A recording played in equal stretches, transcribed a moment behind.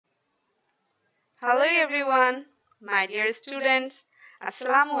Hello everyone, my dear students,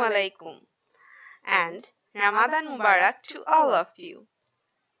 Assalamu alaikum and Ramadan Mubarak to all of you.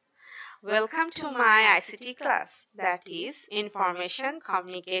 Welcome to my ICT class, that is Information,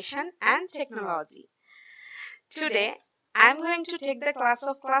 Communication and Technology. Today I am going to take the class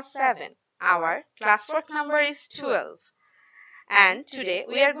of class 7. Our classwork number is 12. And today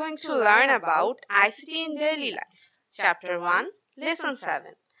we are going to learn about ICT in daily life, chapter 1, lesson 7.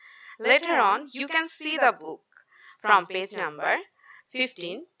 Later on, you can see the book from page number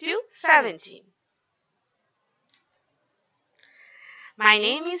 15 to 17. My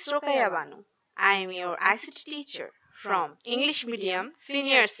name is Rokaya Banu. I am your ICT teacher from English Medium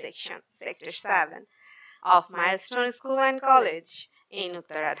Senior Section, Sector 7 of Milestone School and College in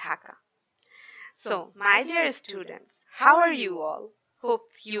Uttara, Dhaka. So, my dear students, how are you all? Hope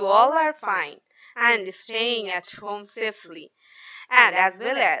you all are fine and staying at home safely and as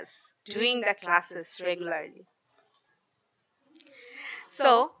well as doing the classes regularly.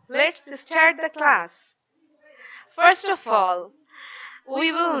 So, let's start the class. First of all,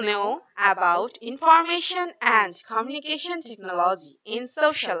 we will know about information and communication technology in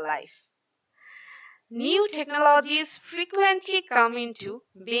social life. New technologies frequently come into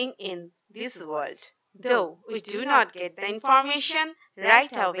being in this world, though we do not get the information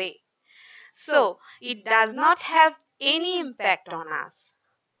right away. So, it does not have any impact on us.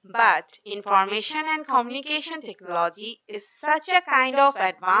 But information and communication technology is such a kind of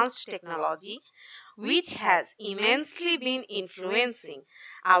advanced technology which has immensely been influencing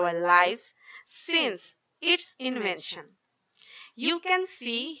our lives since its invention. You can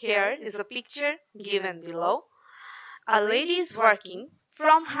see here is a picture given below. A lady is working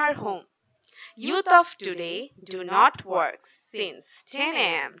from her home. Youth of today do not work since 10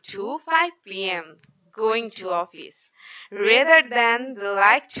 a.m. to 5 p.m. going to office, rather than they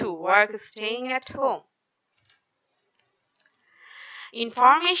like to work staying at home.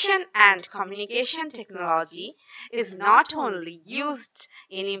 Information and communication technology is not only used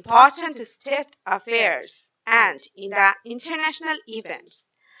in important state affairs and in the international events,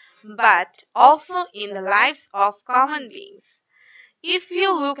 but also in the lives of common beings. If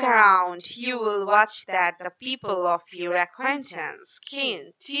you look around, you will watch that the people of your acquaintance,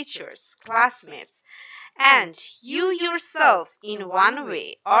 kin, teachers, classmates, and you yourself in one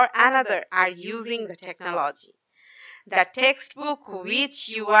way or another are using the technology. The textbook which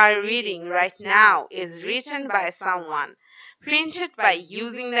you are reading right now is written by someone, printed by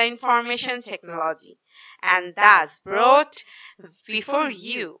using the information technology, and thus brought before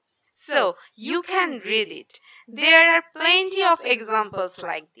you. So you can read it. There are plenty of examples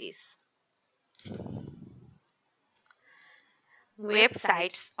like this.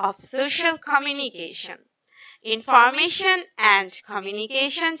 Websites of social communication. Information and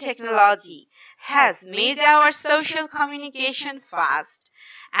communication technology has made our social communication fast,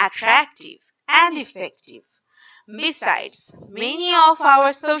 attractive, and effective. Besides, many of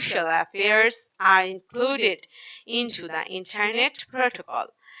our social affairs are included into the Internet Protocol.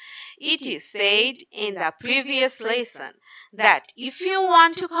 It is said in the previous lesson that if you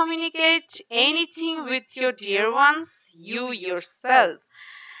want to communicate anything with your dear ones, you yourself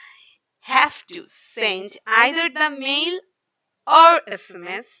have to send either the mail or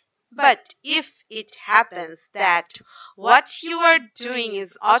SMS. But if it happens that what you are doing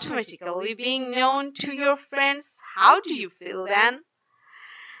is automatically being known to your friends, how do you feel then?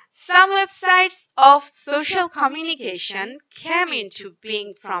 Some websites of social communication came into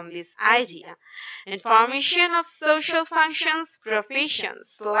being from this idea. Information of social functions,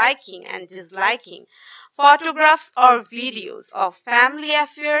 professions, liking and disliking, photographs or videos of family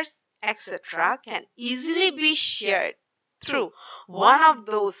affairs, etc. can easily be shared through one of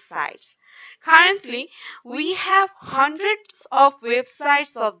those sites. Currently, we have hundreds of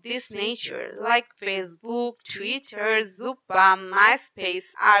websites of this nature like Facebook, Twitter, Zupa, MySpace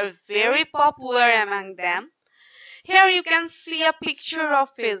are very popular among them. Here you can see a picture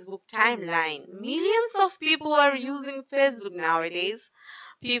of Facebook timeline. Millions of people are using Facebook nowadays.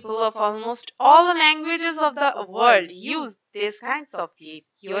 People of almost all the languages of the world use these kinds of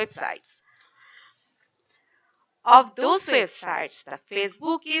websites. Of those websites, the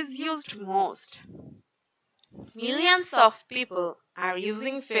Facebook is used most. Millions of people are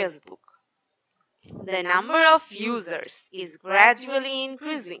using Facebook. The number of users is gradually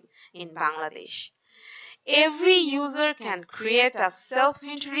increasing in Bangladesh. Every user can create a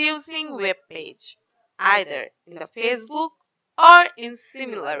self-introducing web page, either in the Facebook or in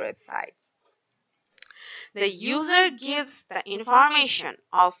similar websites. The user gives the information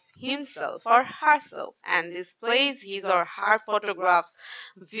of himself or herself and displays his or her photographs,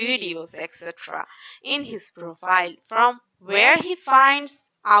 videos, etc. in his profile, from where he finds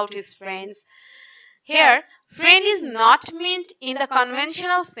out his friends. Here, friend is not meant in the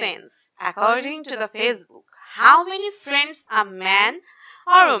conventional sense. According to the Facebook, how many friends a man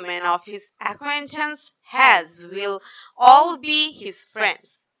or woman of his acquaintance has will all be his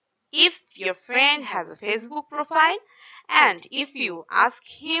friends. If your friend has a Facebook profile and if you ask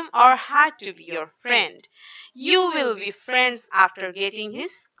him or her to be your friend, you will be friends after getting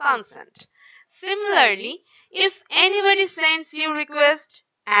his consent. Similarly, if anybody sends you a request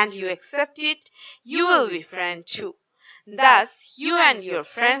and you accept it, you will be friend too. Thus, you and your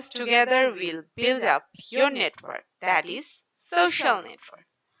friends together will build up your network, that is, social network.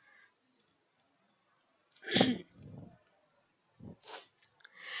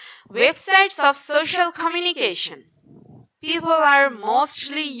 Websites of social communication. People are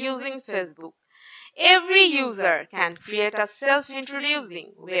mostly using Facebook. Every user can create a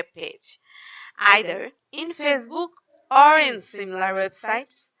self-introducing web page, either in Facebook or in similar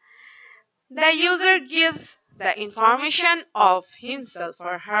websites. The user gives the information of himself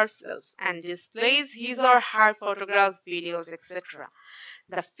or herself and displays his or her photographs, videos, etc.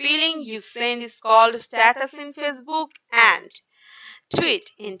 The feeling you send is called status in Facebook and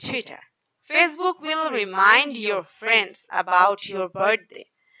tweet in Twitter. Facebook will remind your friends about your birthday,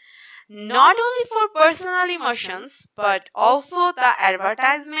 not only for personal emotions but also the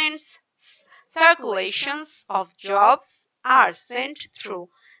advertisements, circulations of jobs are sent through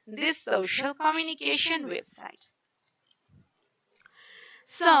these social communication websites.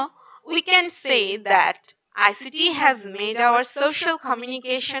 So, we can say that ICT has made our social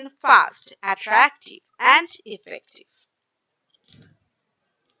communication fast, attractive, and effective.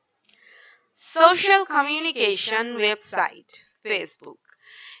 Social communication website, Facebook.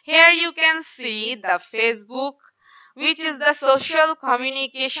 Here you can see the Facebook, which is the social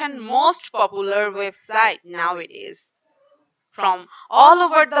communication most popular website nowadays. From all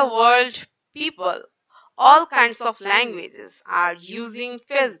over the world, people, all kinds of languages are using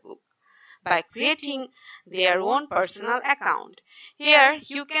Facebook by creating their own personal account. Here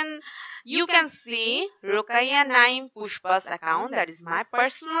you can see Rukaiya Naim Pushpa's account, that is my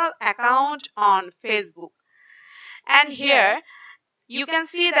personal account on Facebook. And here you can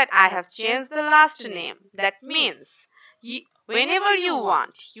see that I have changed the last name. That means whenever you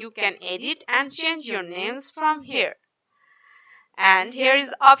want, you can edit and change your names from here. And here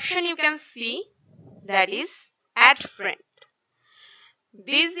is option you can see, that is add friend.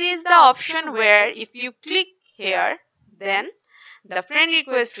 This is the option where if you click here, then the friend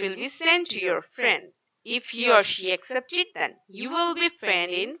request will be sent to your friend. If he or she accepts it, then you will be friend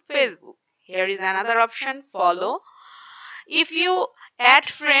in Facebook. Here is another option, follow. If you add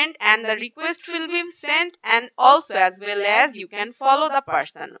friend and the request will be sent, and also as well as you can follow the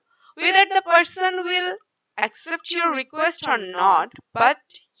person. Whether the person will accept your request or not, but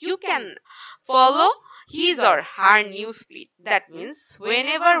you can follow his or her newsfeed. That means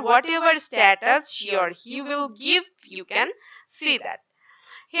whenever whatever status she or he will give, you can see that.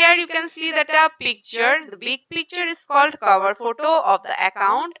 Here you can see that a picture, the big picture is called cover photo of the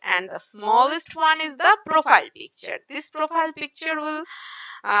account and the smallest one is the profile picture. This profile picture will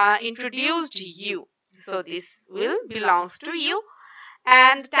introduce you. So this will belongs to you.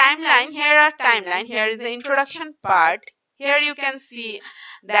 And timeline, here is the introduction part. Here you can see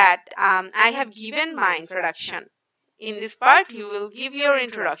that I have given my introduction. In this part, you will give your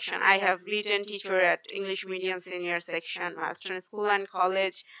introduction. I have written teacher at English medium senior section, master in school and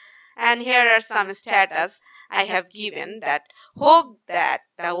college. And here are some status I have given, that hope that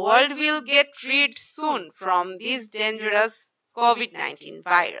the world will get rid soon from this dangerous COVID-19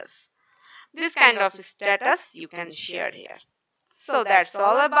 virus. This kind of status you can share here. So that's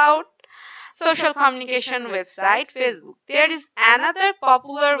all about social communication website, Facebook. There is another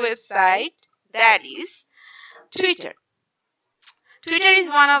popular website, that is Twitter. Twitter is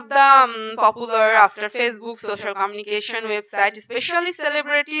one of the popular after Facebook social communication website. Especially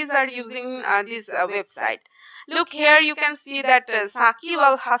celebrities are using this website. Look here, you can see that Saqib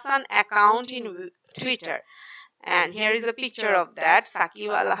Al Hassan account in Twitter. And here is a picture of that. Saqib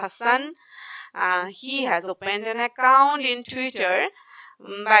Al Hassan, he has opened an account in Twitter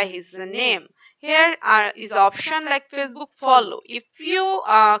by his name. Here is option like Facebook follow. If you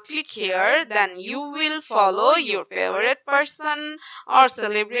click here, then you will follow your favorite person or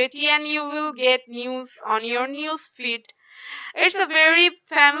celebrity and you will get news on your news feed. It's a very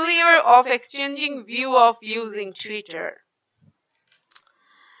familiar of exchanging view of using Twitter.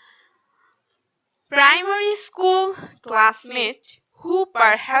 primary school classmate who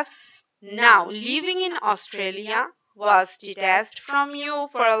perhaps now living in Australia was detached from you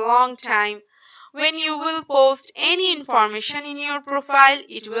for a long time. When you will post any information in your profile,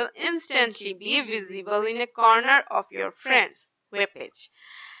 it will instantly be visible in a corner of your friend's webpage.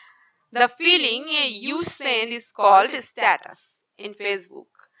 The feeling you send is called status in Facebook.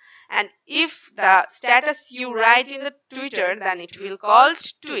 And if the status you write in the Twitter, then it will called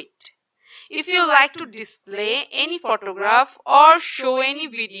tweet. If you like to display any photograph or show any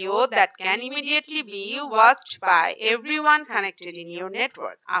video that can immediately be watched by everyone connected in your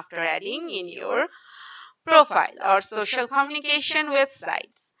network after adding in your profile or social communication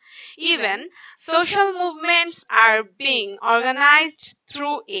websites. Even social movements are being organized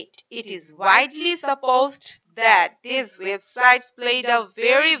through it. It is widely supposed that these websites played a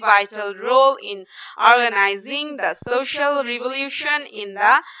very vital role in organizing the social revolution in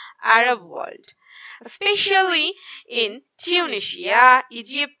the Arab world, especially in Tunisia,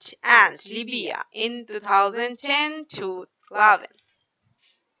 Egypt, and Libya in 2010 to 11.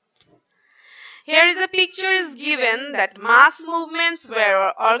 Here is a picture is given that mass movements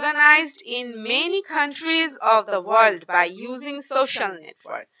were organized in many countries of the world by using social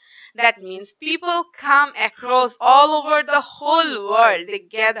network. That means people come across all over the whole world. They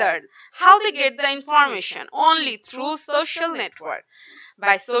gathered. How they get the information? Only through social network.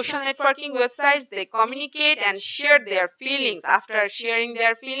 By social networking websites, they communicate and share their feelings. After sharing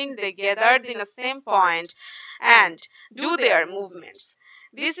their feelings, they gathered in the same point and do their movements.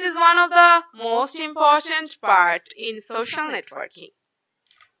 This is one of the most important part in social networking.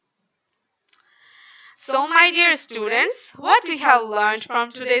 So, my dear students, what we have learned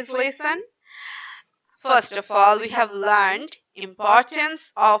from today's lesson? First of all, we have learned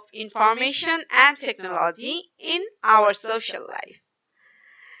importance of information and technology in our social life.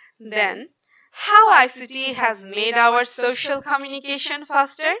 Then, how ICT has made our social communication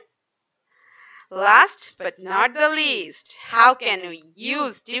faster? Last but not the least, how can we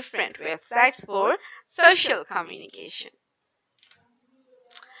use different websites for social communication?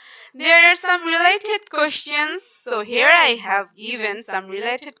 There are some related questions, so here I have given some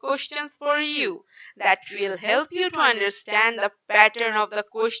related questions for you that will help you to understand the pattern of the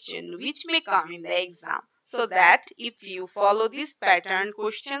question which may come in the exam. So that if you follow these pattern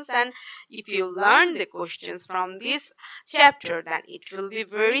questions and if you learn the questions from this chapter, then it will be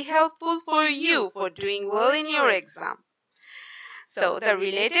very helpful for you for doing well in your exam. So the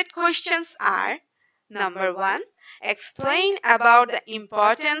related questions are: number 1, explain about the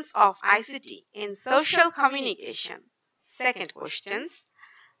importance of ICT in social communication. Second questions,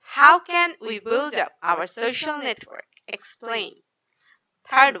 how can we build up our social network? Explain.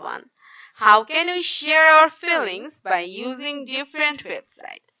 Third one, how can we share our feelings by using different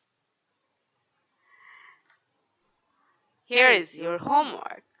websites? Here is your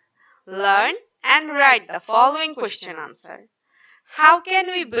homework. Learn and write the following question answer. How can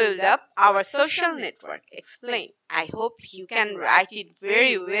we build up our social network? Explain. I hope you can write it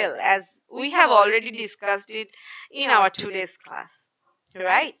very well as we have already discussed it in our today's class.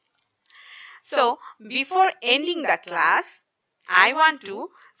 Right? So, before ending the class, I want to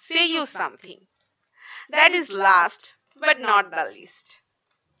say you something. That is last but not the least.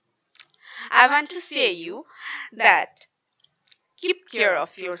 I want to say you that keep care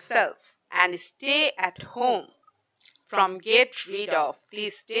of yourself and stay at home from get rid of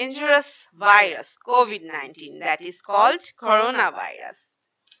this dangerous virus COVID-19 that is called coronavirus.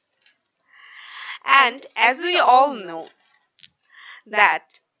 And as we all know that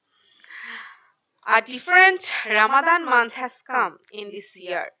a different Ramadan month has come in this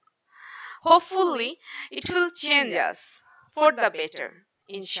year. Hopefully, it will change us for the better,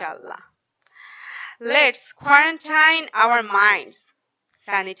 inshallah. Let's quarantine our minds,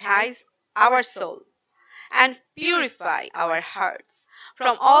 sanitize our soul, and purify our hearts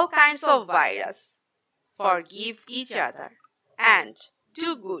from all kinds of virus. Forgive each other and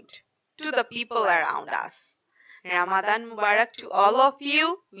do good to the people around us. Ramadan Mubarak to all of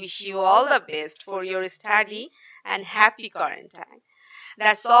you. Wish you all the best for your study and happy quarantine.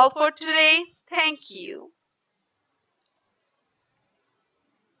 That's all for today. Thank you.